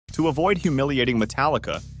To avoid humiliating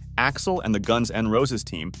Metallica, AXL and the Guns N' Roses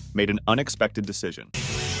team made an unexpected decision.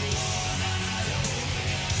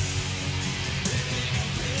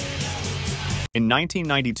 In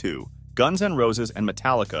 1992, Guns N' Roses and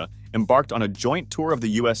Metallica embarked on a joint tour of the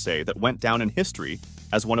USA that went down in history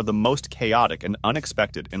as one of the most chaotic and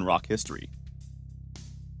unexpected in rock history.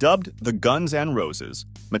 Dubbed the Guns N' Roses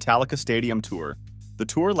Metallica Stadium Tour, the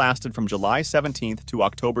tour lasted from July 17th to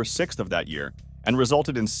October 6th of that year and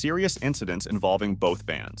resulted in serious incidents involving both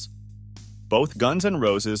bands. Both Guns N'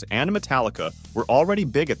 Roses and Metallica were already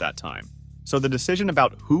big at that time, so the decision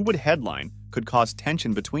about who would headline could cause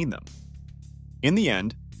tension between them. In the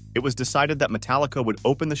end, it was decided that Metallica would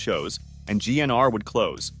open the shows and GNR would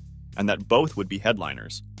close, and that both would be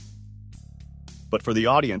headliners. But for the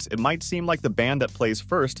audience, it might seem like the band that plays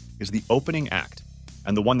first is the opening act,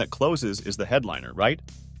 and the one that closes is the headliner, right?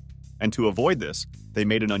 And to avoid this, they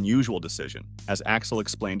made an unusual decision, as AXL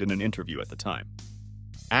explained in an interview at the time.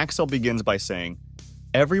 AXL begins by saying,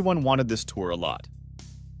 "Everyone wanted this tour a lot,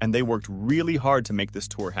 and they worked really hard to make this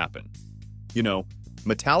tour happen. You know,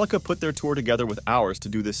 Metallica put their tour together with ours to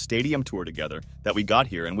do this stadium tour together that we got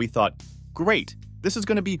here, and we thought, great, this is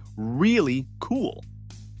going to be really cool."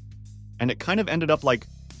 And it kind of ended up like,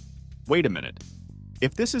 wait a minute,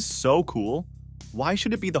 if this is so cool, why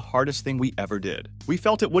should it be the hardest thing we ever did? We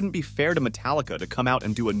felt it wouldn't be fair to Metallica to come out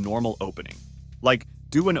and do a normal opening. Like,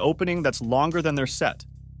 do an opening that's longer than their set,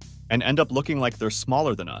 and end up looking like they're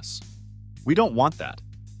smaller than us. We don't want that.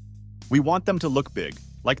 We want them to look big,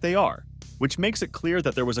 like they are, which makes it clear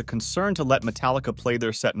that there was a concern to let Metallica play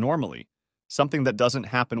their set normally, something that doesn't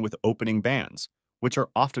happen with opening bands, which are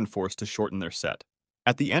often forced to shorten their set.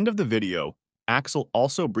 At the end of the video, AXL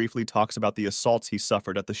also briefly talks about the assaults he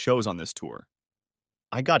suffered at the shows on this tour.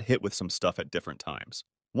 "I got hit with some stuff at different times.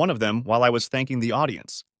 One of them while I was thanking the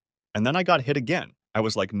audience. And then I got hit again. I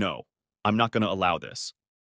was like, no, I'm not going to allow this.